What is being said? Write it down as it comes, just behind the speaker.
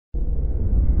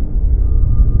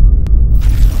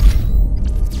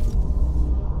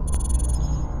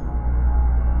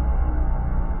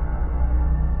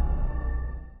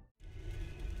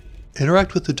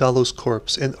Interact with UDALO's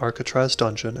corpse in ARCATRAZ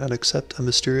dungeon and accept a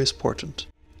mysterious portent.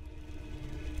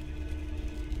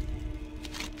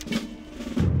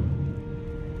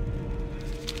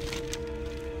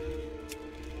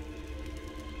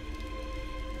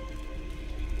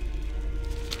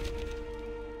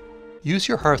 Use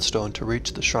your Hearthstone to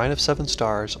reach the Shrine of 7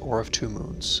 Stars or of 2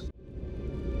 Moons.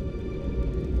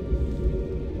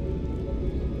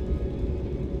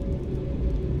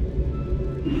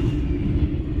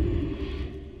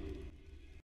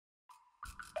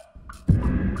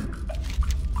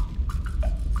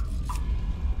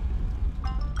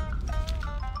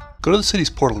 Go to the city's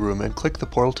portal room and click the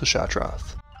portal to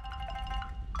Shattrath.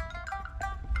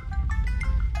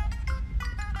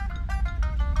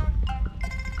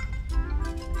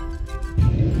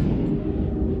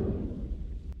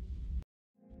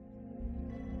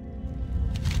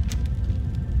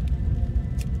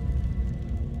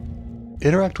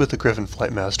 Interact with the Gryphon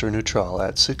Flightmaster NUTRAL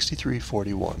at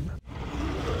 6341.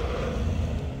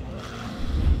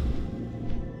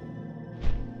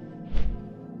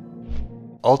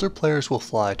 Aldor players will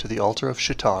fly to the Altar of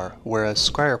Shattrath, whereas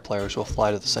Scryer players will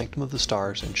fly to the Sanctum of the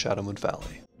Stars in SHADOWMOON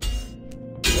Valley.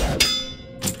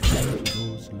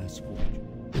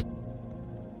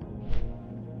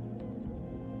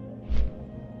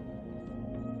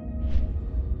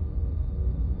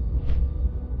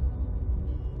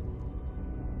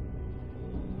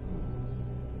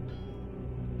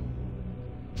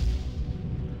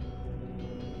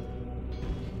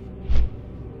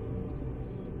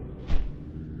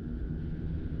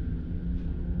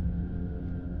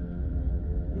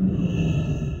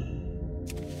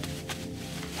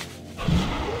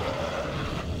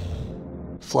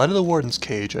 Fly to the Warden's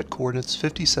Cage at coordinates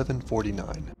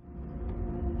 5749.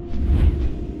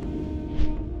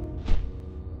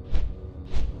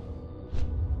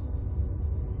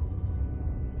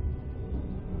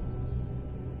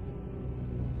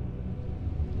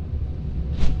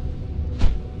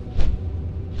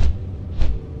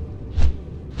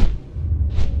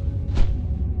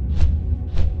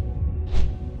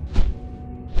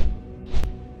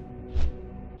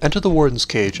 Enter the Warden's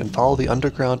Cage and follow the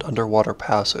underground underwater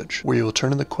passage, where you will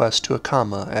turn in the quest to a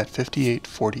comma at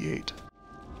 5848.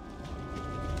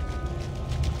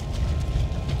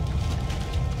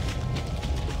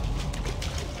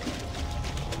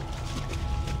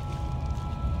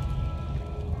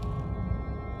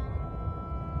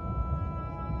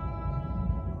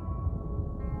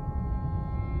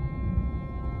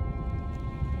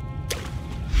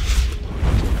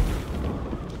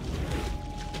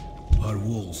 Our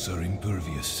walls are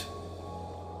impervious.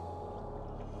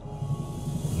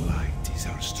 Light is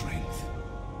our strength.